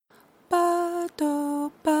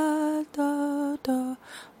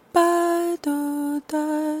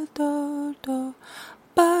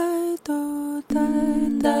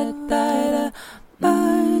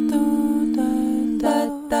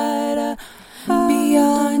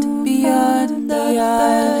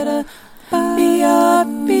beyond,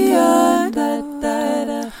 beyond, beyond,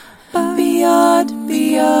 beyond,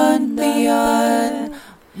 beyond, beyond,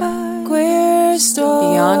 queer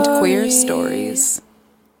stories. Beyond Queer Stories.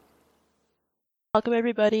 Welcome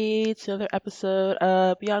everybody to another episode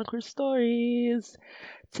of Beyond Queer Stories.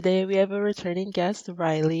 Today we have a returning guest,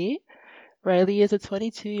 Riley. Riley is a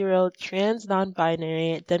 22-year-old trans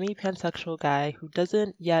non-binary demi-pansexual guy who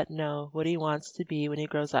doesn't yet know what he wants to be when he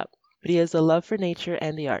grows up, but he has a love for nature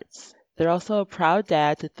and the arts. They're also a proud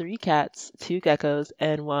dad to 3 cats, 2 geckos,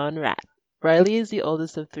 and 1 rat. Riley is the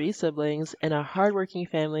oldest of 3 siblings in a hardworking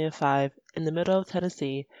family of 5 in the middle of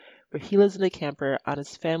Tennessee, where he lives in a camper on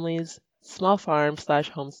his family's small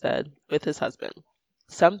farm/homestead with his husband.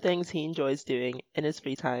 Some things he enjoys doing in his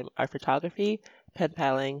free time are photography, pen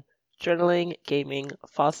paling, journaling, gaming,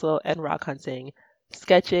 fossil and rock hunting,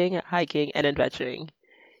 sketching, hiking, and adventuring.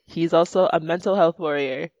 He's also a mental health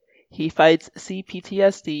warrior. He fights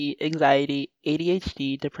CPTSD, anxiety,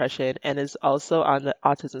 ADHD, depression, and is also on the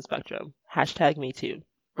autism spectrum. #MeToo.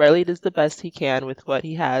 Riley does the best he can with what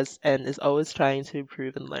he has and is always trying to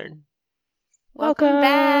improve and learn. Welcome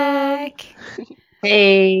back.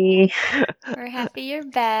 Hey. We're happy you're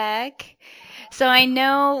back. So I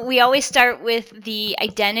know we always start with the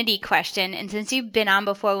identity question, and since you've been on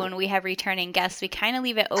before when we have returning guests, we kind of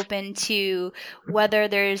leave it open to whether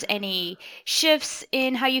there's any shifts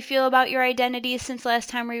in how you feel about your identity since last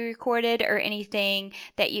time we recorded, or anything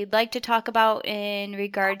that you'd like to talk about in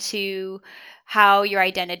regard to how your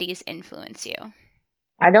identities influence you.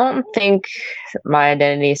 I don't think my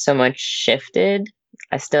identity so much shifted.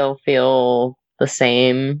 I still feel the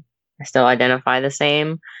same. I still identify the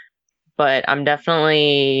same. But I'm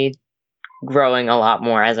definitely growing a lot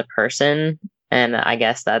more as a person. And I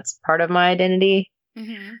guess that's part of my identity.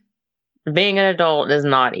 Mm-hmm. Being an adult is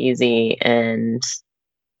not easy. And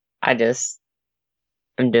I'm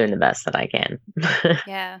doing the best that I can.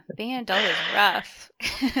 Yeah, being an adult is rough.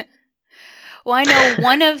 Well, I know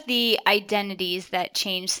one of the identities that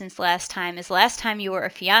changed since last time is last time you were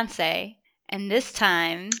a fiance, and this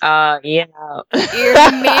time, yeah,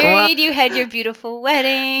 you're married. You had your beautiful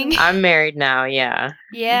wedding. I'm married now. Yeah.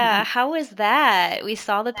 Yeah. How was that? We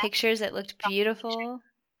saw the pictures. It looked beautiful.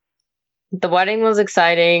 The wedding was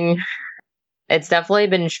exciting. It's definitely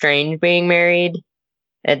been strange being married.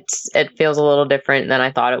 It feels a little different than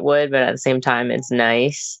I thought it would, but at the same time, it's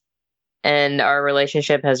nice. And our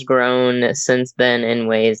relationship has grown since then in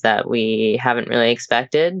ways that we haven't really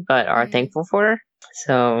expected, but are thankful for.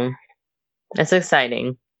 So it's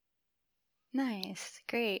exciting. Nice.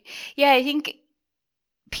 Great. Yeah, I think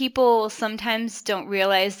people sometimes don't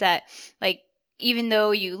realize that, like, even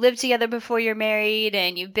though you live together before you're married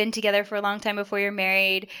and you've been together for a long time before you're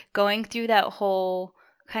married, going through that whole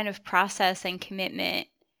kind of process and commitment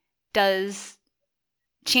does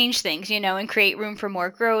change things, and create room for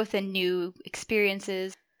more growth and new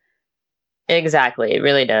experiences. Exactly. It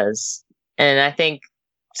really does. And I think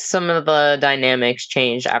some of the dynamics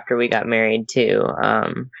changed after we got married too,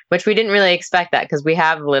 which we didn't really expect that because we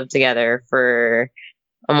have lived together for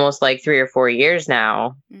almost like 3 or 4 years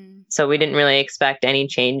now. So we didn't really expect any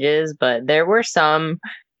changes, but there were some.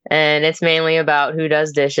 And it's mainly about who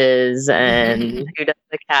does dishes and who does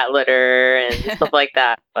the cat litter and stuff like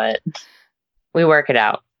that. But we work it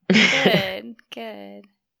out. Good.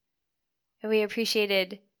 We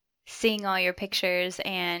appreciated seeing all your pictures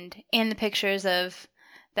and the pictures of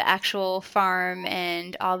the actual farm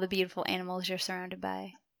and all the beautiful animals you're surrounded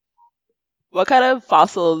by. What kind of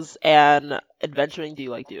fossils and adventuring do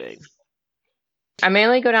you like doing? I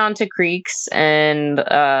mainly go down to creeks and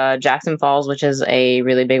Jackson Falls, which is a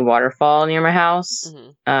really big waterfall near my house.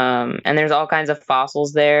 Mm-hmm. And there's all kinds of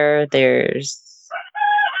fossils there. There's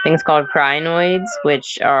things called crinoids,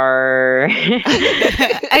 which are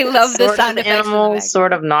I love the sound effects. Animals,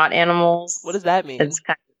 sort of not animals. What does that mean? It's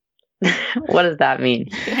what does that mean?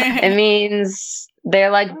 It means they're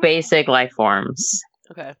like basic life forms.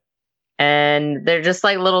 Okay. And they're just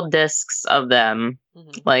like little discs of them,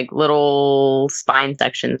 like little spine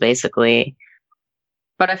sections, basically.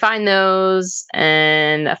 But I find those,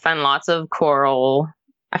 and I find lots of coral.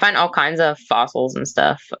 I find all kinds of fossils and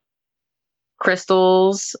stuff.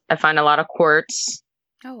 Crystals. I find a lot of quartz.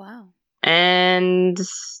 Oh, wow. And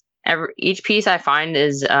each piece I find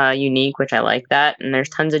is unique, which I like that. And there's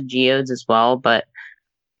tons of geodes as well, but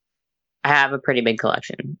I have a pretty big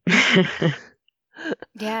collection.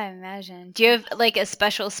 Yeah, I imagine. Do you have like a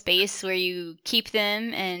special space where you keep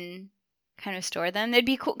them and kind of store them? That'd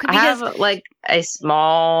be cool. I have like a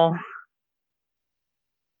small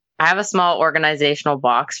organizational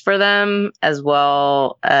box for them, as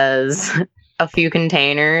well as a few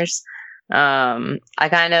containers. I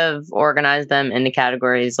kind of organize them into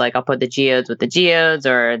categories. Like I'll put the geodes with the geodes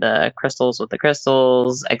or the crystals with the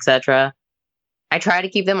crystals, etc. I try to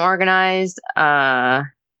keep them organized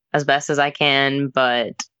as best as I can,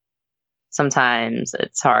 but sometimes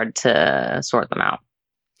it's hard to sort them out.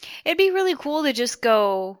 It'd be really cool to just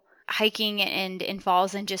go hiking and in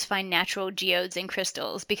falls and just find natural geodes and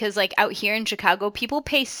crystals, because like out here in Chicago, people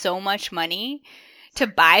pay so much money to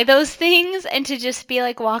buy those things, and to just be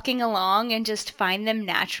like walking along and just find them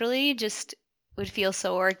naturally just would feel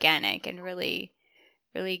so organic and really,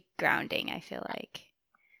 really grounding, I feel like.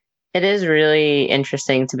 It is really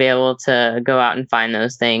interesting to be able to go out and find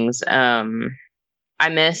those things. I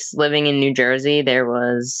miss living in New Jersey. There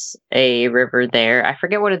was a river there. I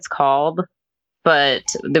forget what it's called, but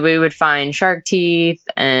we would find shark teeth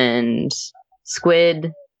and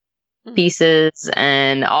squid pieces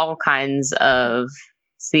and all kinds of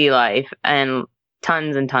sea life and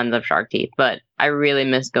tons of shark teeth. But I really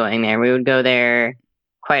miss going there. We would go there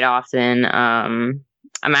quite often.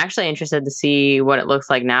 I'm actually interested to see what it looks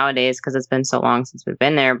like nowadays because it's been so long since we've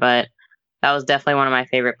been there. But that was definitely one of my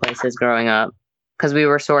favorite places growing up because we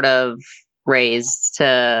were sort of raised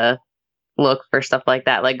to look for stuff like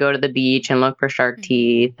that, like go to the beach and look for shark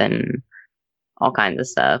teeth and all kinds of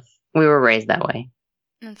stuff. We were raised that way.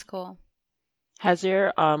 That's cool. Has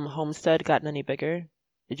your homestead gotten any bigger?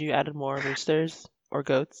 Did you add more roosters or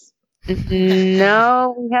goats?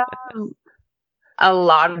 No, we have a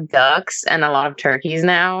lot of ducks and a lot of turkeys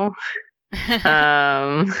now.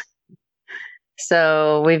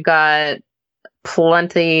 So we've got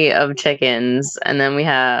plenty of chickens, and then we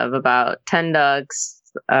have about 10 ducks,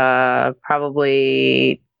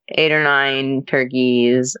 probably 8 or 9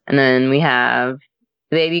 turkeys, and then we have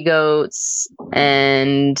baby goats,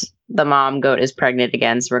 and the mom goat is pregnant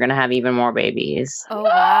again, so we're going to have even more babies. Oh,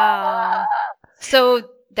 wow. So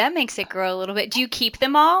that makes it grow a little bit. Do you keep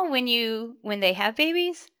them all when they have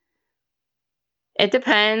babies? It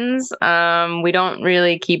depends. We don't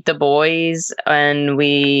really keep the boys, and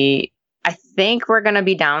I think we're going to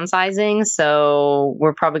be downsizing, so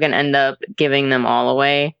we're probably going to end up giving them all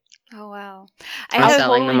away. Oh, wow. Or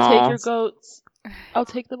selling them all. Take your goats. I'll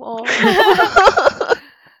take them all.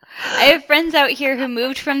 I have friends out here who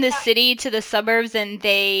moved from the city to the suburbs, and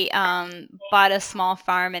they bought a small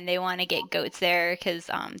farm, and they want to get goats there because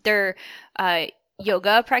they're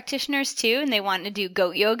yoga practitioners too, and they want to do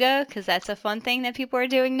goat yoga because that's a fun thing that people are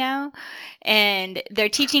doing now. And they're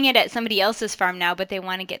teaching it at somebody else's farm now, but they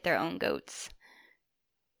want to get their own goats.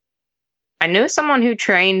 I knew someone who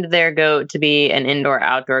trained their goat to be an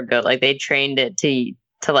indoor-outdoor goat. Like they trained it to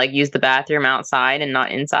like use the bathroom outside and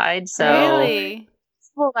not inside. So Really?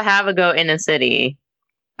 it's cool to have a goat in a city.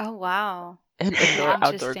 Oh, wow. An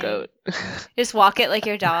indoor-outdoor Interesting. goat. Just walk it like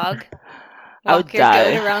your dog. I would Walk your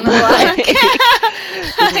die. goat around the block.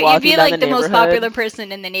 You'd walking be down like the the most neighborhood. popular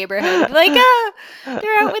person in the neighborhood. Like,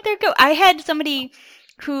 they're out with their goat. I had somebody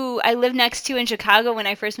who I lived next to in Chicago when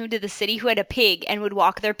I first moved to the city who had a pig and would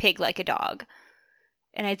walk their pig like a dog.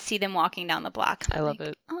 And I'd see them walking down the block. I love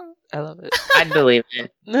it. Oh. I love it. I'd believe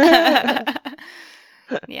it.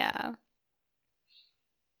 Yeah.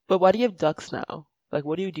 But why do you have ducks now? Like,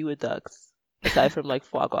 what do you do with ducks? Aside from, like,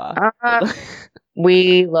 foie gras.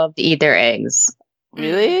 We love to eat their eggs.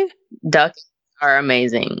 Really? Ducks are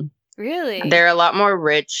amazing. Really? They're a lot more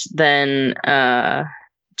rich than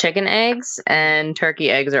chicken eggs, and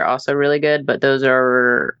turkey eggs are also really good, but those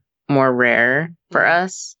are more rare for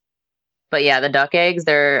us. But yeah, the duck eggs,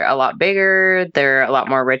 they're a lot bigger, they're a lot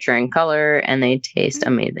more richer in color, and they taste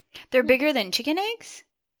amazing. They're bigger than chicken eggs?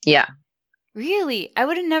 Yeah. Really? I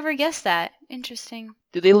would have never guessed that. Interesting.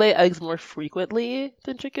 Do they lay eggs more frequently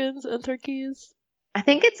than chickens and turkeys? I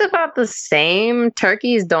think it's about the same.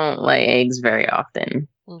 Turkeys don't lay eggs very often.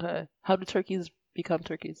 Okay. How do turkeys become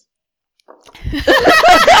turkeys?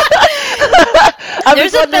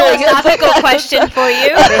 There's a philosophical question for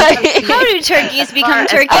you. How do turkeys become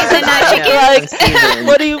turkeys and not chickens? Like,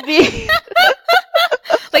 what do you mean?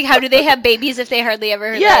 Like, how do they have babies if they hardly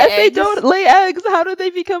ever lay Yeah, if they eggs? don't lay eggs, how do they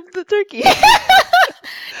become the turkey?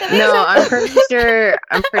 No, I'm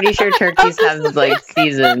pretty sure turkeys have like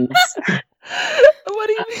seasons. What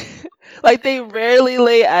do you mean? Like they rarely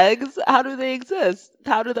lay eggs? How do they exist?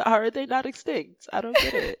 How are they not extinct? I don't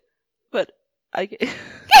get it. But I get it's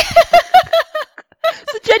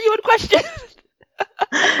a genuine question.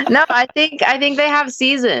 No, I think they have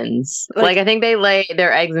seasons. Like I think they lay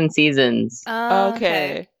their eggs in seasons. Oh,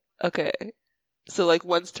 Okay. So like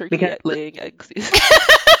one's turkey Because- laying eggs.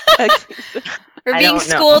 Egg season. We're I being don't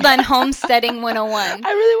know. schooled on homesteading 101.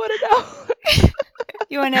 I really want to know.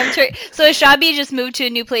 You want to have turkey? So Shabi just moved to a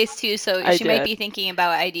new place too, so I she might did. be thinking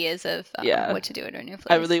about ideas of Yeah. what to do in her new place.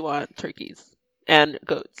 I really want turkeys and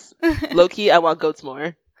goats. Low-key, I want goats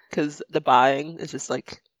more because the buying is just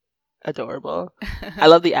like adorable. I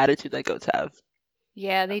love the attitude that goats have.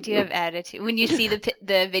 Yeah, they do have attitude. When you see the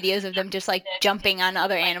videos of them just like jumping on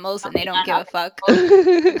other animals and they don't give a fuck.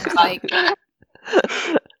 It's like,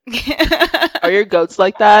 Are your goats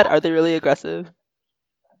like that? Are they really aggressive?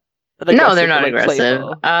 No, they're not or, like, aggressive.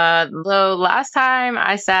 playful? The last time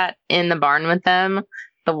I sat in the barn with them,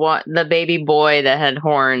 the baby boy that had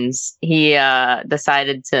horns, he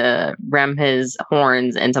decided to ram his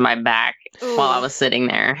horns into my back while I was sitting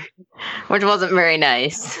there, which wasn't very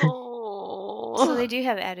nice. So they do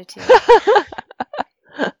have attitude.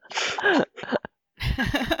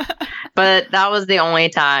 But that was the only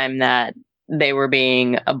time that they were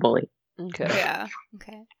being a bully. Okay. Yeah.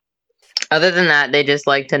 Okay. Other than that, they just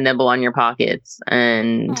like to nibble on your pockets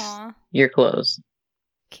and Aw, your clothes.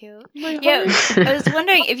 cute. My Yeah, heart. I was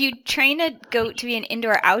wondering if you train a goat to be an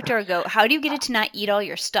indoor-outdoor goat, how do you get it to not eat all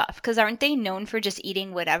your stuff? Because aren't they known for just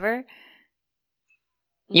eating whatever?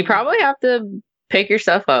 You probably have to pick your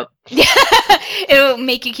stuff up. It'll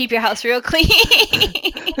make you keep your house real clean.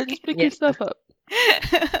 Just pick your stuff up.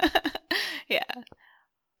 Yeah.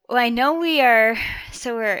 Well, I know we're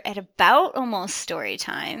at about almost story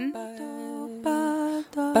time.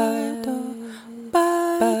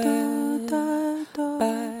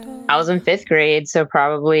 I was in 5th grade, so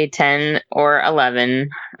probably 10 or 11.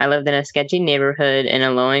 I lived in a sketchy neighborhood in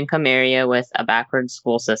a low-income area with a backward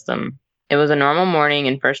school system. It was a normal morning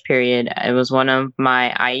in first period. It was one of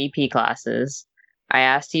my IEP classes. I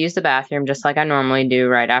asked to use the bathroom just like I normally do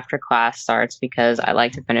right after class starts because I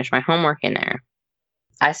like to finish my homework in there.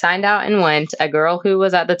 I signed out and went. A girl who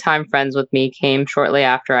was at the time friends with me came shortly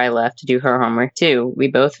after I left to do her homework too. We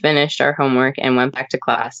both finished our homework and went back to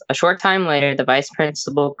class. A short time later, the vice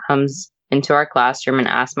principal comes into our classroom and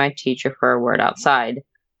asks my teacher for a word outside.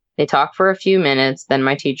 They talk for a few minutes, then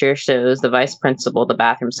my teacher shows the vice principal the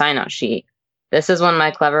bathroom sign-out sheet. This is when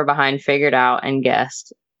my clever behind figured out and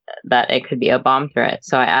guessed that it could be a bomb threat.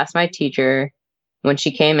 So I asked my teacher when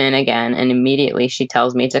she came in again, and immediately she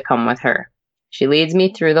tells me to come with her. She leads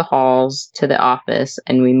me through the halls to the office,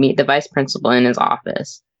 and we meet the vice principal in his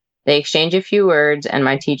office. They exchange a few words, and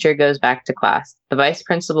my teacher goes back to class. The vice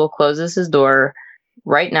principal closes his door.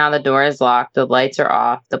 Right now, the door is locked, the lights are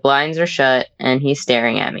off, the blinds are shut, and he's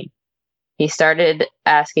staring at me. He started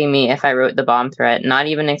asking me if I wrote the bomb threat, not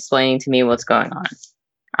even explaining to me what's going on.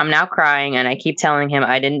 I'm now crying, and I keep telling him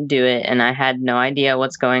I didn't do it, and I had no idea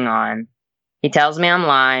what's going on. He tells me I'm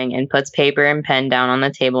lying and puts paper and pen down on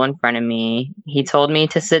the table in front of me. He told me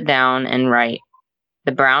to sit down and write.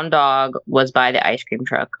 The brown dog was by the ice cream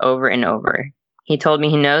truck over and over. He told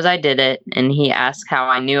me he knows I did it, and he asked how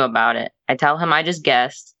I knew about it. I tell him I just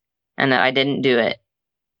guessed and that I didn't do it.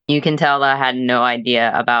 You can tell that I had no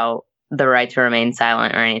idea about the right to remain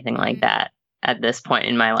silent or anything like that at this point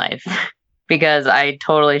in my life, because I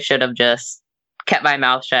totally should have just kept my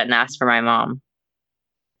mouth shut and asked for my mom.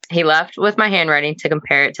 He left with my handwriting to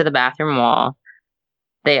compare it to the bathroom wall.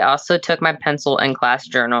 They also took my pencil and class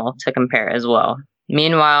journal to compare as well.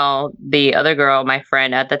 Meanwhile, the other girl, my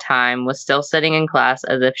friend at the time, was still sitting in class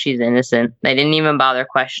as if she's innocent. They didn't even bother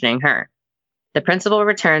questioning her. The principal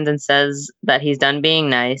returns and says that he's done being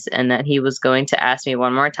nice and that he was going to ask me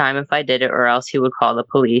one more time if I did it, or else he would call the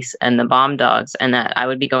police and the bomb dogs, and that I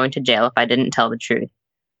would be going to jail if I didn't tell the truth.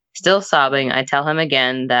 Still sobbing, I tell him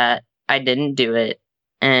again that I didn't do it,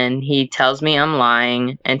 and he tells me I'm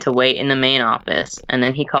lying and to wait in the main office. And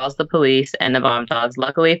then he calls the police and the bomb dogs.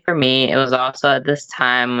 Luckily for me, it was also at this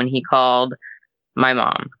time when he called my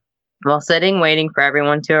mom. While sitting waiting for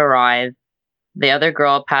everyone to arrive, the other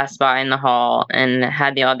girl passed by in the hall and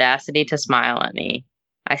had the audacity to smile at me.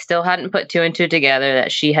 I still hadn't put two and two together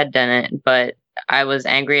that she had done it, but I was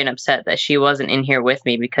angry and upset that she wasn't in here with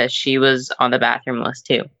me because she was on the bathroom list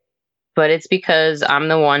too. But it's because I'm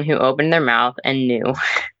the one who opened their mouth and knew.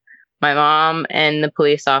 My mom and the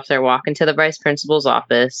police officer walk into the vice principal's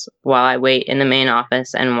office while I wait in the main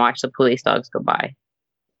office and watch the police dogs go by.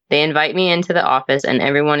 They invite me into the office and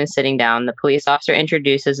everyone is sitting down. The police officer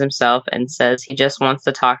introduces himself and says he just wants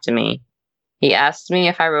to talk to me. He asks me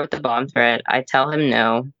if I wrote the bomb threat. I tell him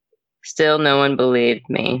no. Still, no one believed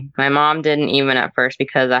me. My mom didn't even at first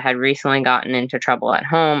because I had recently gotten into trouble at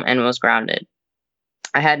home and was grounded.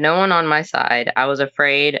 I had no one on my side. I was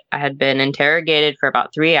afraid. I had been interrogated for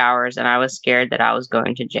about 3 hours and I was scared that I was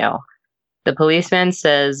going to jail. The policeman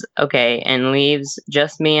says, okay, and leaves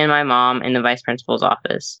just me and my mom in the vice principal's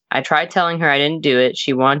office. I tried telling her I didn't do it.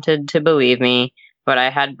 She wanted to believe me, but I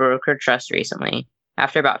had broke her trust recently.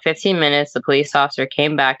 After about 15 minutes, the police officer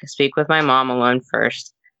came back to speak with my mom alone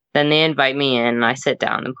first. Then they invite me in and I sit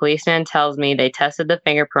down. The policeman tells me they tested the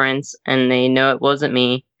fingerprints and they know it wasn't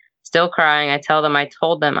me. Still crying, I tell them I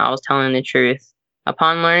told them I was telling the truth.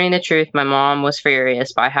 Upon learning the truth, my mom was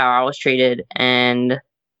furious by how I was treated and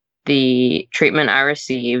the treatment I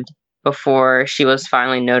received before she was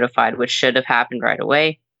finally notified, which should have happened right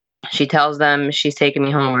away. She tells them she's taking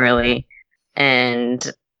me home early, and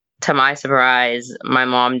to my surprise, my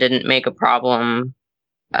mom didn't make a problem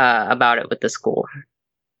about it with the school.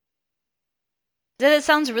 That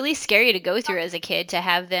sounds really scary to go through as a kid, to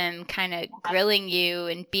have them kind of grilling you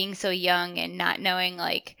and being so young and not knowing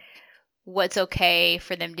like what's okay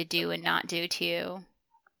for them to do and not do to you.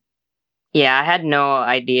 Yeah, I had no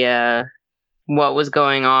idea what was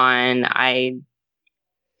going on. I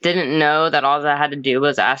didn't know that all I had to do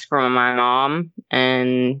was ask for my mom,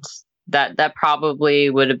 and that probably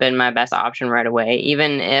would have been my best option right away.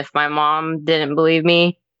 Even if my mom didn't believe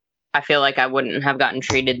me, I feel like I wouldn't have gotten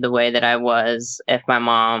treated the way that I was if my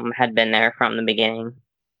mom had been there from the beginning.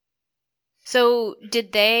 So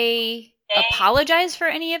did they apologize for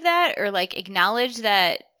any of that, or like acknowledge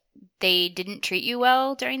that they didn't treat you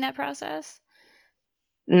well during that process?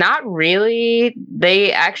 Not really.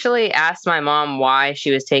 They actually asked my mom why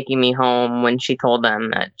she was taking me home when she told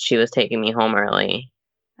them that she was taking me home early.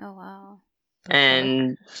 Oh, wow.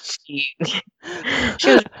 And she was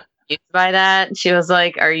confused by that. She was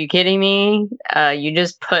like, "Are you kidding me? You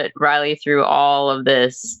just put Riley through all of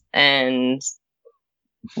this and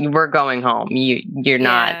we're going home. You're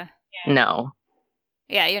not. No."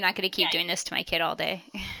 Yeah, you're not going to keep doing this to my kid all day.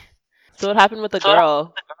 So what happened with the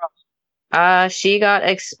girl? She got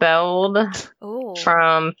expelled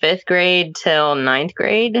from 5th grade till 9th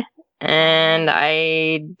grade. And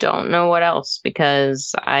I don't know what else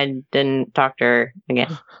because I didn't talk to her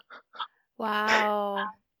again. Wow.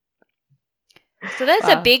 So that's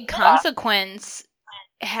a big consequence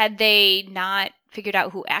had they not figured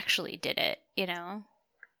out who actually did it, you know?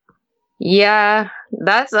 Yeah,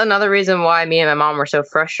 that's another reason why me and my mom were so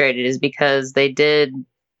frustrated, is because they did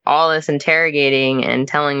all this interrogating and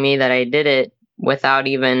telling me that I did it without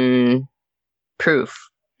even proof.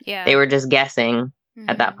 Yeah. They were just guessing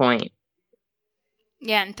at that point.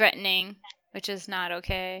 Yeah, and threatening, which is not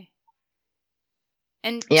okay.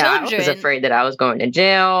 And yeah, children... I was afraid that I was going to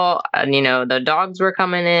jail. And, the dogs were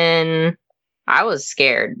coming in. I was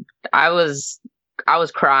scared. I was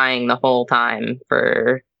crying the whole time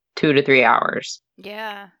for 2 to 3 hours.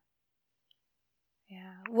 Yeah.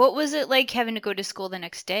 Yeah. What was it like having to go to school the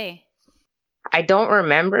next day? I don't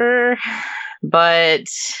remember, but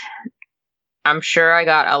I'm sure I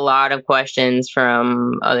got a lot of questions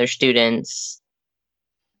from other students.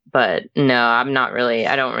 But no, I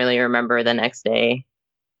don't really remember the next day.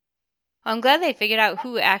 I'm glad they figured out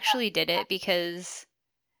who actually did it, because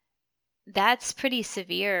that's pretty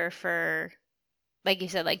severe for, like you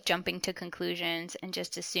said, like jumping to conclusions and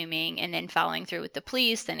just assuming and then following through with the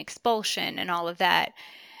police, then expulsion and all of that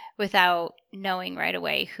without knowing right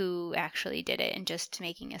away who actually did it and just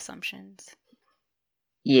making assumptions.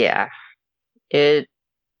 Yeah. It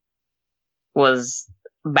was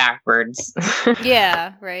backwards.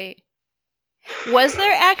 Yeah, right. Was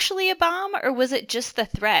there actually a bomb, or was it just the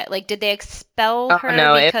threat? Like, did they expel her?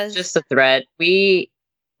 No, it was just a threat. We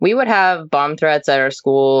would have bomb threats at our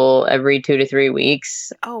school every 2 to 3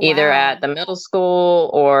 weeks, either at the middle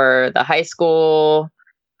school or the high school.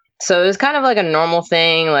 So it was kind of like a normal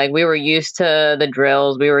thing. Like, we were used to the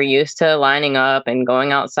drills. We were used to lining up and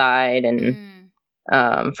going outside. And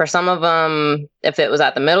for some of them, if it was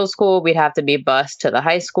at the middle school, we'd have to be bused to the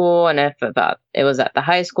high school. And if it was at the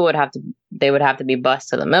high school, they would have to be bused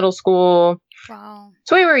to the middle school. Wow.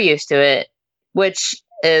 So we were used to it, which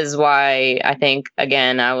is why I think,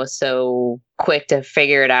 again, I was so quick to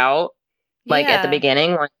figure it out. Like at the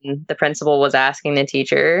beginning, when the principal was asking the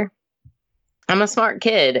teacher, I'm a smart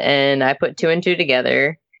kid and I put 2 and 2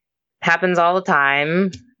 together. Happens all the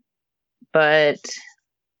time. But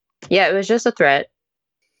yeah, it was just a threat.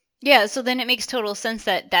 Yeah, so then it makes total sense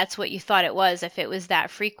that that's what you thought it was, if it was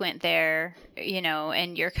that frequent there,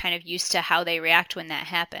 and you're kind of used to how they react when that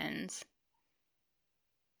happens.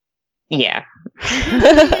 Yeah.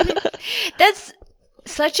 That's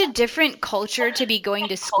such a different culture to be going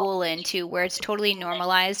to school into, where it's totally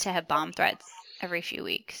normalized to have bomb threats every few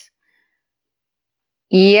weeks.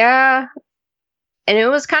 Yeah. And it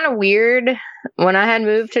was kind of weird when I had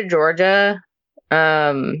moved to Georgia.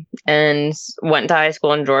 And went to high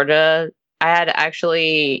school in Georgia. I had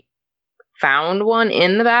actually found one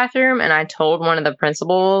in the bathroom, and I told one of the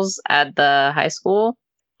principals at the high school,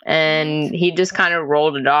 and he just kind of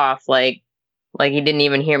rolled it off like, Like, he didn't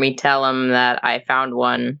even hear me tell him that I found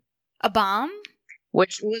one. A bomb?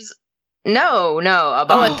 Which was... No, a Oh,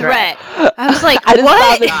 bomb a threat. I I was like, just found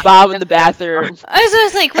what? this bomb in the bathroom. I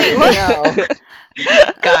was like, wait, what? No.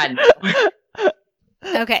 God.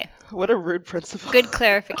 Okay, What a rude principal. good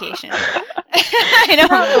clarification. I know,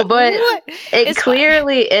 No, but what? It It's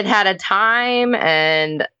clearly, it had a time,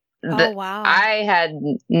 and Oh, wow. I had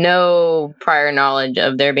no prior knowledge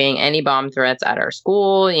of there being any bomb threats at our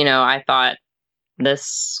school. You know, I thought this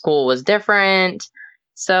school was different.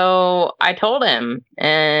 So I told him,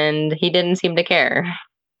 and he didn't seem to care.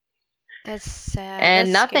 That's sad. And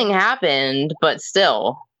That's nothing scary. happened, but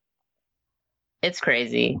still, it's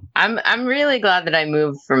crazy. I'm really glad that I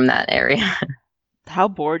moved from that area. How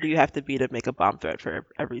bored do you have to be to make a bomb threat for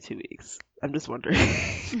every 2 weeks? I'm just wondering.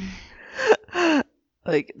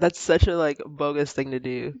 Like, that's such a like bogus thing to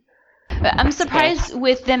do. But I'm surprised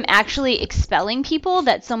with them actually expelling people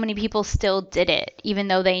that so many people still did it, even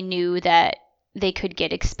though they knew that they could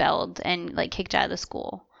get expelled and like kicked out of the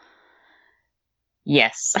school.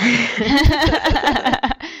 Yes.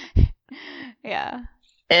 Yeah.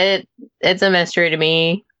 It's a mystery to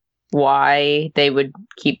me why they would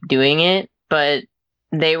keep doing it, but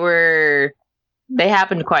they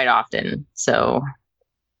happened quite often. So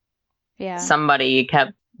Yeah. somebody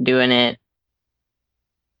kept doing it.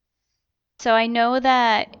 So I know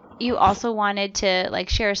that you also wanted to like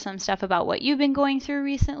share some stuff about what you've been going through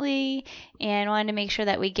recently, and wanted to make sure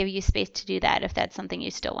that we give you space to do that if that's something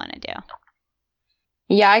you still want to do.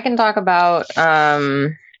 Yeah, I can talk about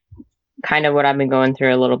kind of what I've been going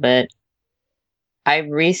through a little bit. I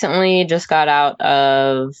recently just got out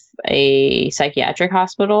of a psychiatric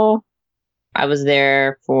hospital. I was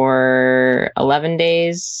there for 11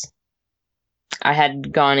 days. I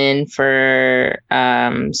had gone in for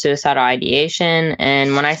suicidal ideation.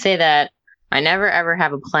 And when I say that, I never ever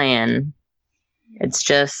have a plan. It's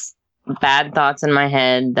just bad thoughts in my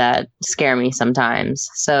head that scare me sometimes.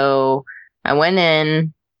 So I went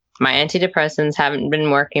in. My antidepressants haven't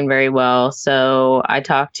been working very well. So I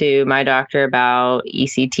talked to my doctor about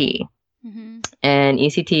ECT. Mm-hmm. And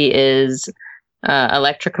ECT is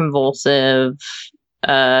electroconvulsive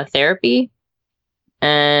therapy.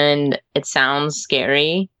 And it sounds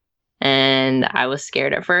scary. And I was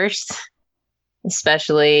scared at first,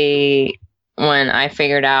 especially when I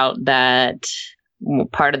figured out that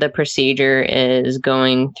part of the procedure is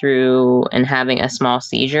going through and having a small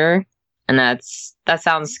seizure. And that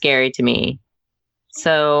sounds scary to me.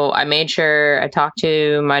 So I made sure I talked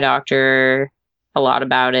to my doctor a lot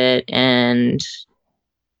about it and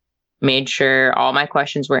made sure all my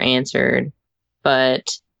questions were answered.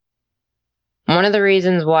 But one of the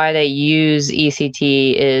reasons why they use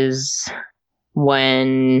ECT is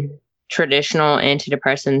when traditional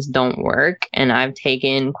antidepressants don't work, and I've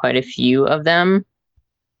taken quite a few of them.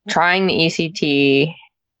 Trying the ECT,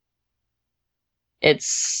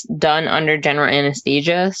 it's done under general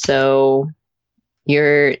anesthesia, so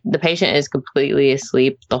the patient is completely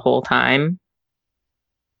asleep the whole time.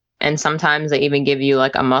 And sometimes they even give you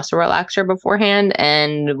like a muscle relaxer beforehand.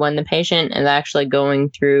 And when the patient is actually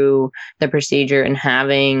going through the procedure and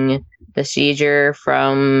having the seizure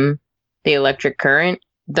from the electric current,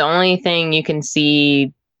 the only thing you can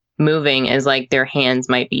see moving is like their hands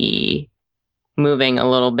might be moving a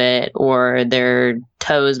little bit or their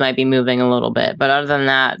toes might be moving a little bit. But other than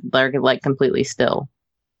that, they're like completely still.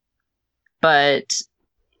 But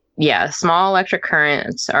yeah, small electric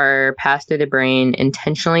currents are passed through the brain,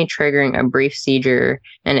 intentionally triggering a brief seizure,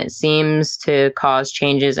 and it seems to cause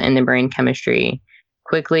changes in the brain chemistry,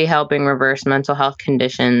 quickly helping reverse mental health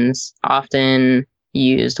conditions, often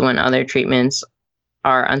used when other treatments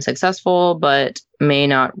are unsuccessful, but it may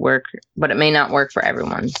not work for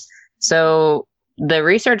everyone. So the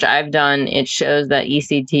research I've done, it shows that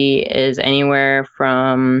ECT is anywhere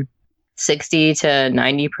from 60 to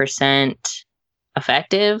 90%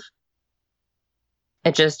 effective.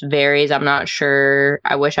 It just varies. I'm not sure.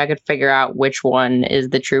 I wish I could figure out which one is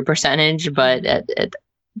the true percentage, but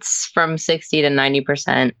it's from 60 to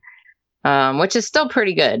 90%, which is still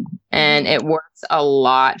pretty good. And it works a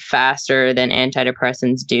lot faster than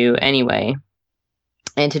antidepressants do anyway.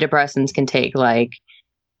 Antidepressants can take like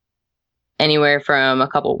anywhere from a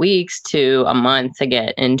couple weeks to a month to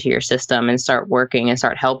get into your system and start working and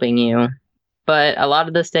start helping you. But a lot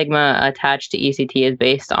of the stigma attached to ECT is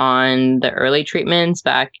based on the early treatments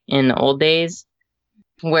back in the old days,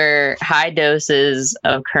 where high doses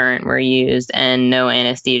of current were used and no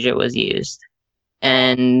anesthesia was used.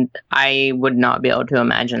 And I would not be able to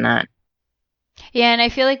imagine that. Yeah, and I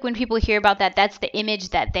feel like when people hear about that, that's the image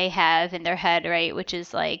that they have in their head, right? Which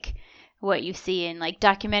is like what you see in like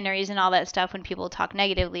documentaries and all that stuff when people talk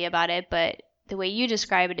negatively about it, but the way you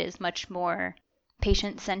describe it is much more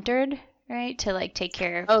patient-centered, right? To like take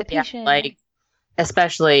care of the patient. Like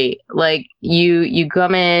especially like you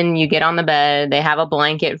come in, you get on the bed, they have a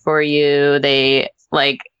blanket for you, they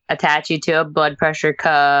like attach you to a blood pressure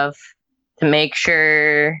cuff to make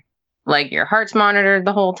sure like your heart's monitored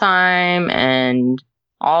the whole time and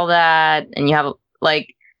all that, and you have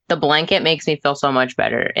like the blanket makes me feel so much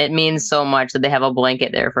better. It means so much that they have a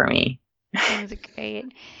blanket there for me. Sounds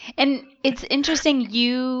great. And it's interesting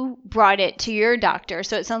you brought it to your doctor.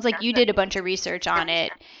 So it sounds like you did a bunch of research on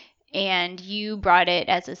it and you brought it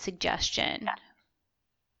as a suggestion.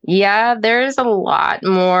 Yeah, there's a lot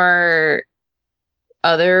more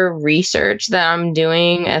other research that I'm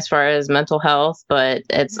doing as far as mental health, but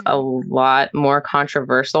it's a lot more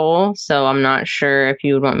controversial. So I'm not sure if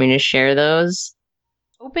you would want me to share those.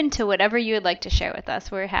 Open to whatever you would like to share with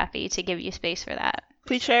us. We're happy to give you space for that.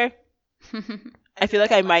 Please share. I feel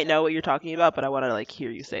like I might know what you're talking about, but I want to like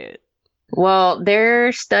hear you say it. Well,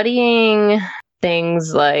 they're studying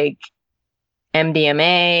things like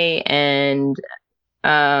MDMA and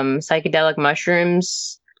psychedelic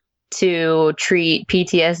mushrooms to treat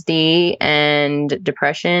PTSD and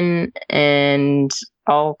depression and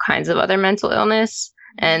all kinds of other mental illness.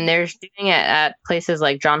 And they're doing it at places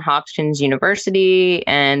like Johns Hopkins University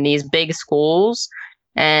and these big schools.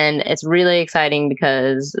 And it's really exciting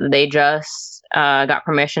because they just got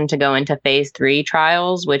permission to go into phase 3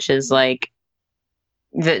 trials, which is like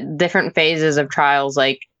the different phases of trials.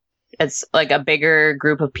 Like it's like a bigger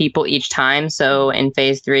group of people each time. So in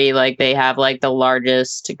phase 3, like they have like the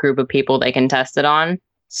largest group of people they can test it on.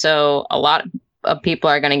 So a lot of people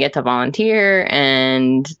are going to get to volunteer,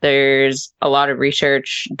 and there's a lot of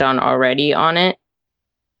research done already on it.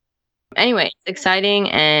 Anyway, it's exciting,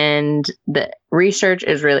 and the research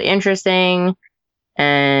is really interesting,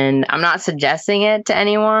 and I'm not suggesting it to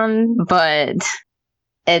anyone, but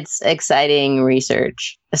it's exciting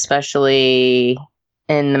research, especially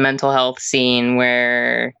in the mental health scene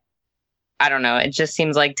where, I don't know, it just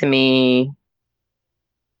seems like to me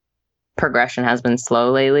progression has been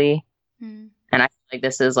slow lately. And I feel like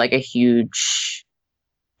this is like a huge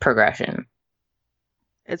progression.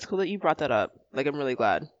 It's cool that you brought that up. Like, I'm really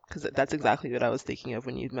glad, because that's exactly what I was thinking of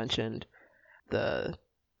when you mentioned the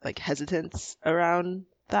like hesitance around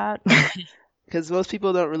that. Because most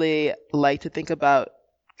people don't really like to think about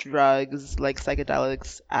drugs like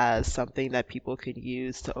psychedelics as something that people could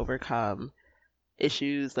use to overcome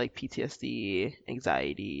issues like PTSD,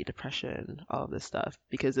 anxiety, depression, all of this stuff,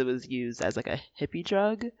 because it was used as like a hippie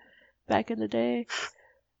drug back in the day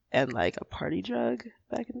and like a party drug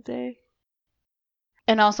back in the day.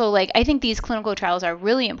 And also, like, I think these clinical trials are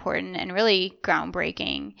really important and really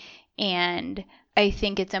groundbreaking. And I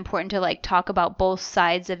think it's important to like talk about both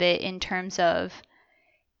sides of it in terms of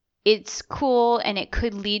it's cool and it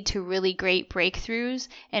could lead to really great breakthroughs.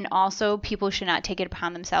 And also, people should not take it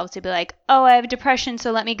upon themselves to be like, oh, I have depression,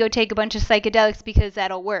 so let me go take a bunch of psychedelics because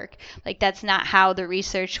that'll work. Like, that's not how the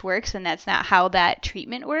research works, and that's not how that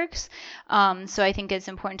treatment works. So I think it's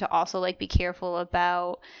important to also like be careful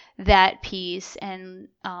about that piece and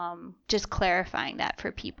just clarifying that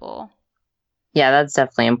for people. Yeah, that's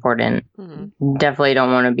definitely important. Mm-hmm. Definitely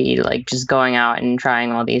don't want to be like just going out and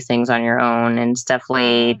trying all these things on your own. And it's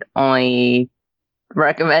definitely only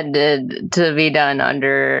recommended to be done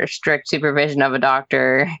under strict supervision of a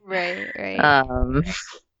doctor. Right.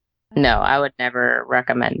 No, I would never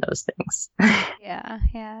recommend those things.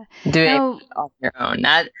 Yeah. Do it on your own.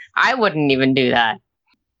 I wouldn't even do that.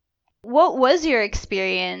 What was your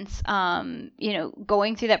experience,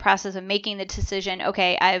 going through that process of making the decision,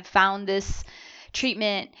 okay, I've found this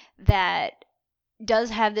treatment that does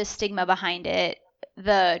have this stigma behind it.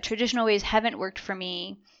 The traditional ways haven't worked for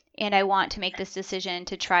me, and I want to make this decision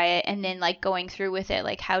to try it, and then like going through with it,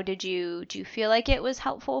 like how do you feel like it was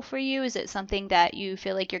helpful for you? Is it something that you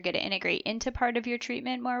feel like you're going to integrate into part of your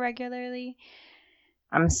treatment more regularly?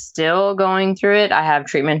 I'm still going through it. I have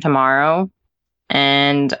treatment tomorrow.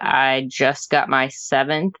 And I just got my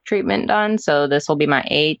 7th treatment done, so this will be my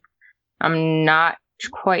 8th. I'm not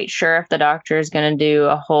quite sure if the doctor is going to do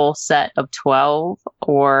a whole set of 12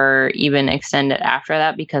 or even extend it after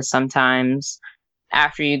that, because sometimes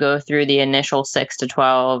after you go through the initial 6 to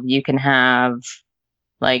 12, you can have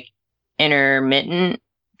like intermittent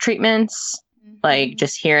treatments, like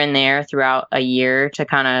just here and there throughout a year to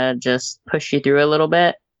kind of just push you through a little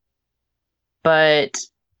bit. But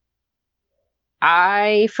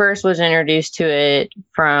I first was introduced to it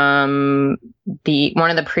from one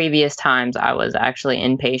of the previous times I was actually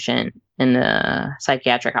inpatient in the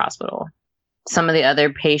psychiatric hospital. some of the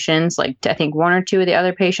other patients, like I think one or two of the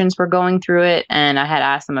other patients were going through it, and I had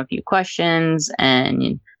asked them a few questions,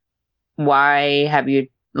 and why have you,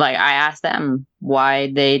 like, I asked them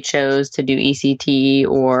why they chose to do ECT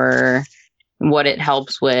or what it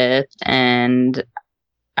helps with, and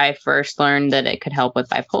I first learned that it could help with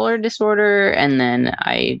bipolar disorder, and then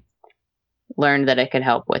I learned that it could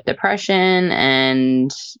help with depression,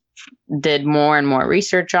 and did more and more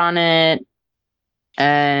research on it.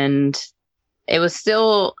 And it was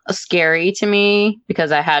still scary to me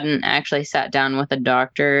because I hadn't actually sat down with a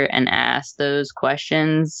doctor and asked those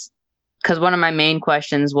questions. Because one of my main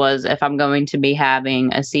questions was, if I'm going to be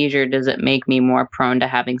having a seizure, does it make me more prone to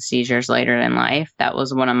having seizures later in life? That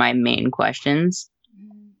was one of my main questions.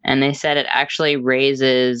 And they said it actually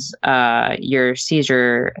raises your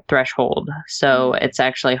seizure threshold. So it's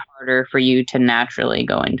actually harder for you to naturally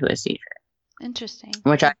go into a seizure. Interesting.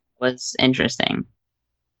 Which I thought was interesting.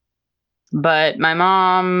 But my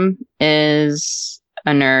mom is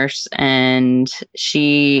a nurse, and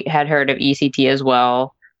she had heard of ECT as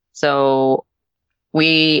well. So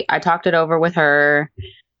I talked it over with her,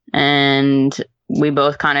 and we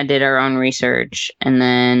both kind of did our own research. And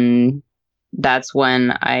then that's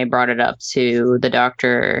when I brought it up to the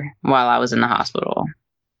doctor while I was in the hospital.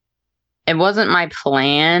 It wasn't my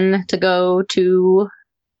plan to go to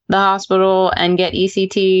the hospital and get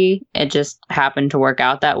ECT. It just happened to work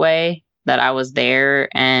out that way, that I was there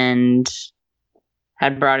and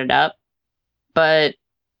had brought it up. But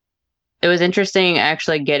it was interesting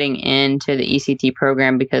actually getting into the ECT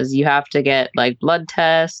program, because you have to get like blood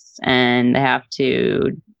tests, and they have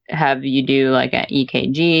to have you do like an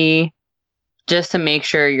EKG just to make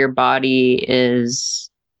sure your body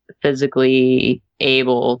is physically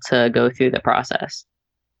able to go through the process.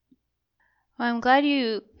 Well, I'm glad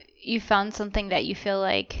you found something that you feel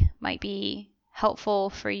like might be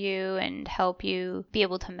helpful for you and help you be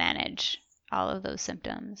able to manage all of those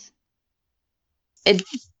symptoms. It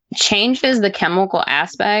changes the chemical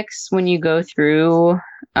aspects when you go through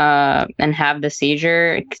and have the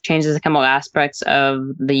seizure. It changes the chemical aspects of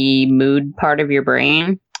the mood part of your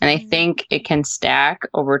brain. And I think it can stack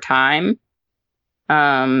over time.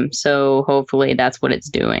 So hopefully that's what it's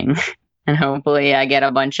doing. And hopefully I get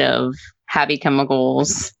a bunch of happy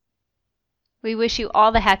chemicals. We wish you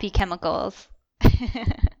all the happy chemicals.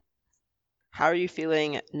 How are you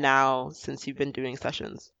feeling now since you've been doing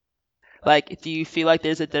sessions? Like, do you feel like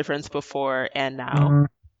there's a difference before and now?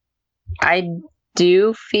 I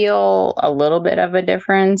do feel a little bit of a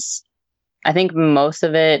difference. I think most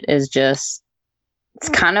of it is just, it's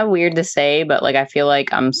kind of weird to say, but like I feel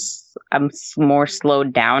like I'm more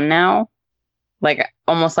slowed down now. Like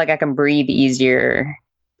almost like I can breathe easier.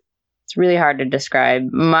 It's really hard to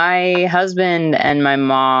describe. My husband and my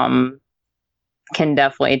mom can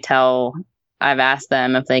definitely tell. I've asked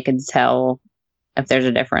them if they could tell if there's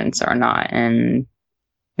a difference or not, and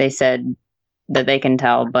they said that they can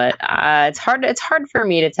tell, but it's hard for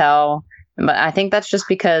me to tell. But I think that's just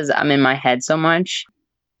because I'm in my head so much,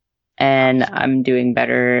 and I'm doing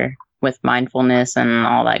better with mindfulness and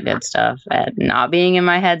all that good stuff at not being in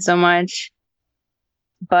my head so much.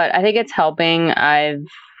 But I think it's helping. I've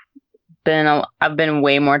been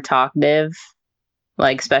way more talkative,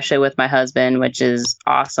 like especially with my husband, which is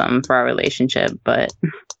awesome for our relationship, but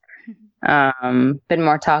been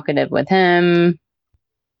more talkative with him,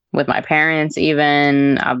 with my parents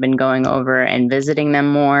even. I've been going over and visiting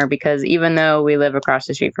them more, because even though we live across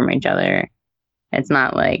the street from each other, it's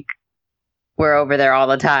not like we're over there all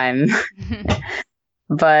the time.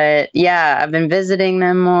 But yeah, I've been visiting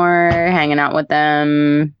them more, hanging out with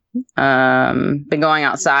them, been going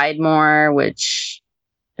outside more, which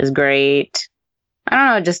is great. I don't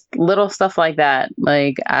know, just little stuff like that.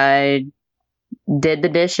 Like I did the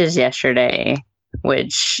dishes yesterday,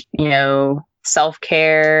 which, you know,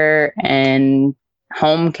 self-care and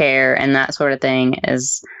home care and that sort of thing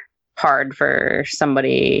is hard for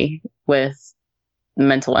somebody with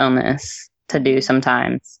mental illness to do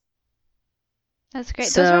sometimes. That's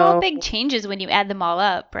great. Those are all big changes when you add them all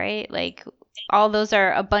up, right? Like all those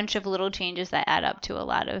are a bunch of little changes that add up to a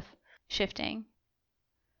lot of shifting.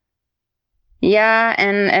 Yeah,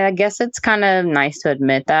 and I guess it's kind of nice to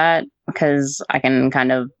admit that, because I can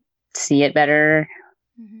kind of see it better,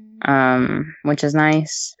 which is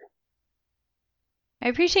nice. I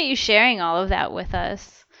appreciate you sharing all of that with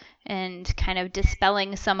us and kind of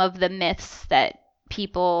dispelling some of the myths that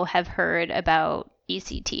people have heard about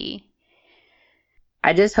ECT.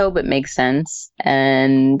 I just hope it makes sense,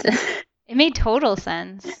 and it made total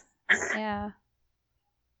sense. Yeah.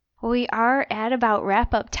 Well, we are at about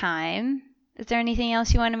wrap-up time. Is there anything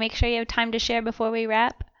else you want to make sure you have time to share before we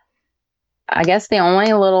wrap? I guess the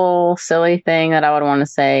only little silly thing that I would want to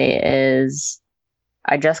say is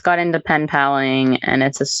I just got into pen paling and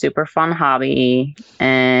it's a super fun hobby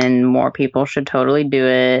and more people should totally do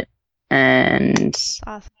it. And That's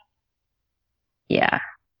awesome. yeah,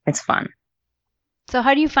 it's fun. So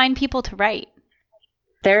how do you find people to write?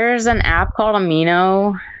 There's an app called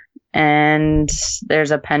Amino and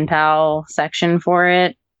there's a pen pal section for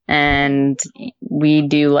it. And we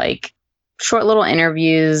do like short little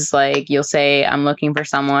interviews. Like you'll say, I'm looking for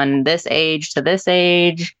someone this age to this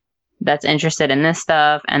age that's interested in this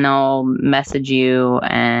stuff, and they'll message you.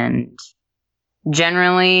 And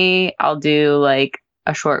generally I'll do like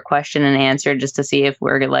a short question and answer just to see if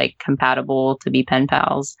we're like compatible to be pen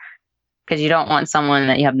pals, because you don't want someone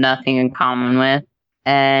that you have nothing in common with.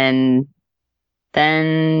 And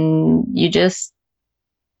then you just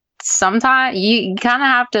sometimes you kind of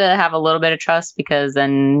have to have a little bit of trust, because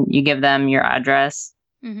then you give them your address.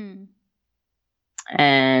 Mm-hmm.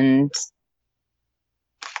 And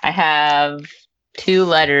I have 2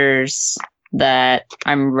 letters that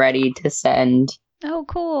I'm ready to send, Oh,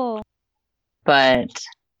 cool. but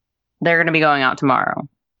they're going to be going out tomorrow.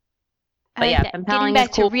 I But like yeah, that. pen Getting paling is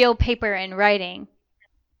back to cool. real paper and writing.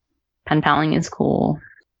 Pen paling is cool.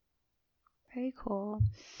 Very cool.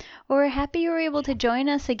 Well, we're happy you were able to join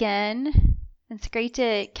us again. It's great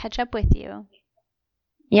to catch up with you.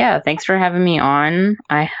 Yeah, thanks for having me on.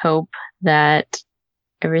 I hope that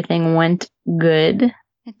everything went good,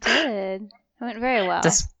 It did. It went very well.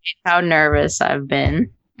 despite how nervous I've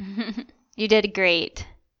been. You did great.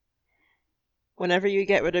 Whenever you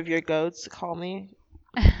get rid of your goats, call me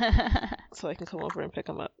so I can come over and pick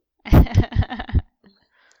them up.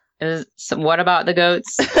 So what about the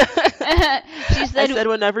goats? She I said, said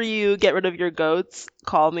whenever you get rid of your goats,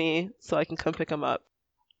 call me so I can come pick them up.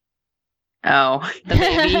 Oh, the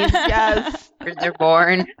babies? Yes. They're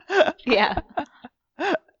born? yeah.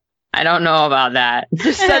 I don't know about that.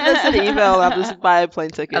 Just send us an email and I'll just buy a plane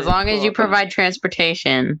ticket. As long as Cool. you provide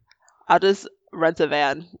transportation. I'll just rent a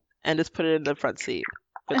van and just put it in the front seat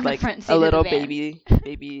In with the like front seat a of the little van.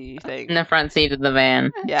 baby thing. In the front seat of the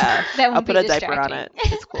van. Yeah. That I'll won't put be a diaper on distracting.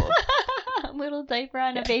 it. It's cool. A little diaper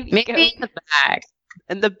on a baby Maybe goat. in the back.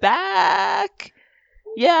 In the back.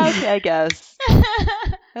 Yeah, okay, I guess.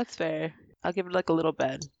 That's fair. I'll give it like a little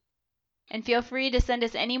bed. And feel free to send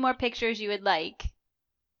us any more pictures you would like.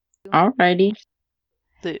 Alrighty.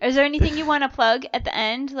 Is there anything you want to plug at the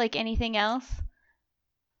end? Like anything else?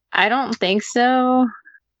 I don't think so.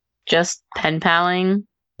 Just pen paling.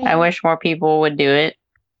 I wish more people would do it.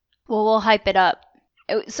 Well, we'll hype it up.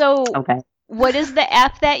 So, Okay. what is the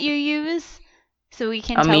app that you use? So we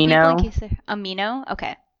can tell people Amino. in case they're... Amino?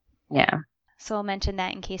 Okay. Yeah. So I'll mention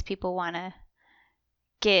that in case people want to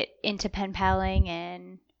get into pen paling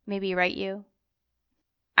and maybe write you.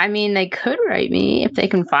 I mean, they could write me if they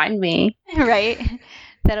can find me. Right?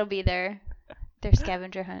 That'll be their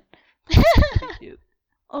scavenger hunt. Cute.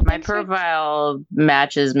 Well, My thanks for- profile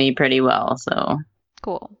matches me pretty well, so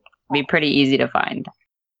Cool. it'll be pretty easy to find.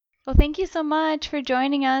 Well, thank you so much for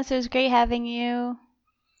joining us. It was great having you.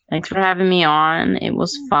 Thanks for having me on. It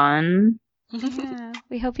was fun. Yeah.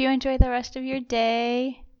 We hope you enjoy the rest of your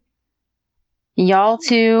day. Y'all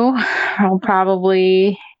too. I'll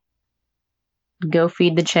probably go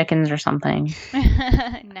feed the chickens or something.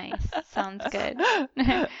 Nice. Sounds good.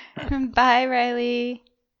 Bye, Riley.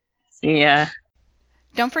 See ya.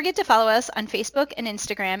 Don't forget to follow us on Facebook and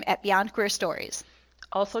Instagram at Beyond Queer Stories.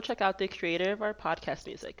 Also, check out the creator of our podcast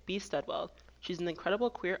music, B. Studwell. She's an incredible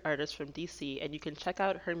queer artist from DC, and you can check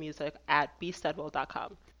out her music at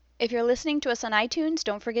bstudwell.com. If you're listening to us on iTunes,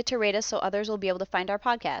 don't forget to rate us so others will be able to find our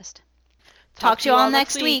podcast. Talk to you all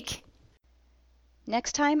next week.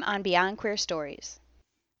 Next time on Beyond Queer Stories.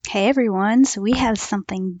 Hey everyone, so we have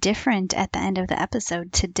something different at the end of the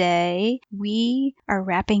episode today. We are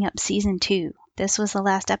wrapping up season 2. This was the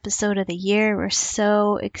last episode of the year. We're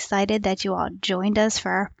so excited that you all joined us for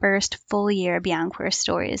our first full year of Beyond Queer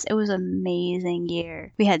Stories. It was an amazing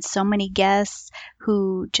year. We had so many guests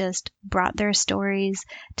who just brought their stories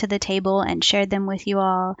to the table and shared them with you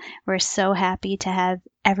all. We're so happy to have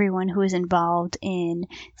everyone who was involved in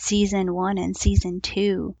season 1 and season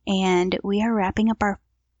 2. And we are wrapping up our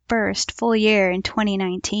first full year in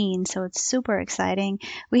 2019, so it's super exciting.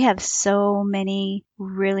 We have so many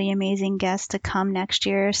really amazing guests to come next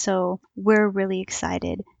year, so we're really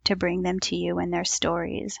excited to bring them to you and their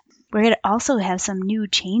stories. We're going to also have some new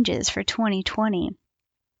changes for 2020.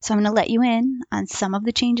 So I'm going to let you in on some of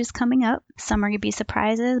the changes coming up. Some are going to be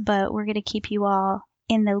surprises, but we're going to keep you all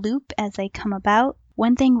in the loop as they come about.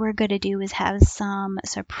 One thing we're going to do is have some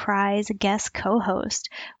surprise guest co-host,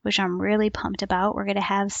 which I'm really pumped about. We're going to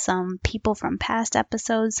have some people from past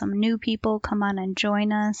episodes, some new people come on and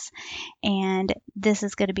join us, and this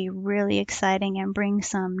is going to be really exciting and bring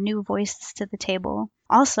some new voices to the table.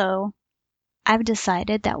 Also, I've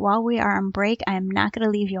decided that while we are on break, I'm not going to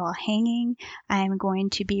leave you all hanging. I'm going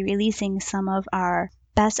to be releasing some of our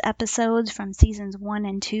best episodes from seasons 1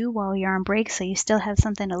 and 2 while you're on break, so you still have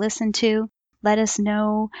something to listen to. Let us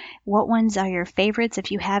know what ones are your favorites.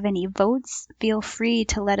 If you have any votes, feel free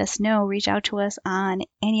to let us know. Reach out to us on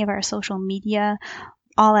any of our social media,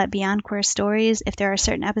 all at Beyond Queer Stories. If there are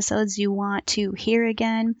certain episodes you want to hear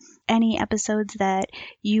again, any episodes that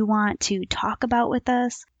you want to talk about with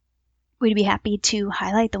us, we'd be happy to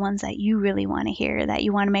highlight the ones that you really want to hear, that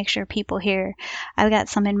you want to make sure people hear. I've got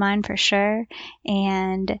some in mind for sure,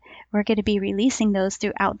 and we're going to be releasing those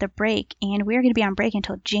throughout the break, and we're going to be on break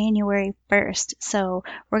until January 1st. So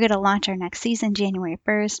we're going to launch our next season January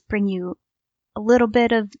 1st, bring you a little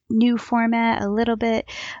bit of new format, a little bit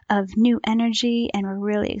of new energy, and we're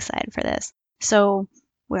really excited for this. So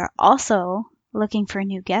we're also looking for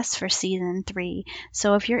new guests for season 3.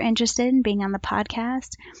 So if you're interested in being on the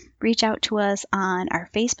podcast, reach out to us on our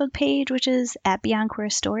Facebook page, which is at Beyond Queer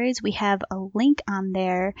Stories. We have a link on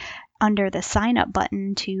there under the sign up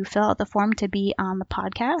button to fill out the form to be on the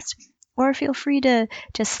podcast. Or feel free to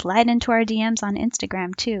just slide into our DMs on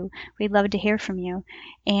Instagram too. We'd love to hear from you.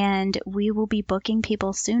 And we will be booking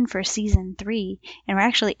people soon for season 3. And we're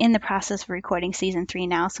actually in the process of recording season 3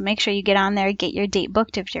 now. So make sure you get on there, get your date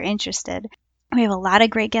booked if you're interested. We have a lot of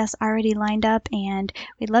great guests already lined up, and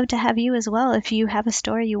we'd love to have you as well if you have a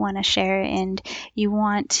story you want to share and you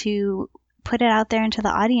want to put it out there into the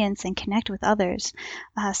audience and connect with others.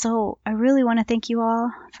 So I really want to thank you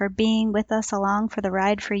all for being with us along for the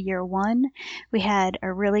ride for year 1. We had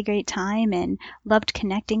a really great time and loved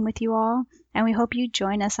connecting with you all, and we hope you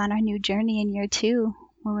join us on our new journey in year 2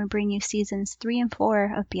 when we bring you seasons 3 and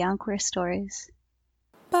 4 of Beyond Queer Stories.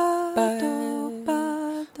 Bye.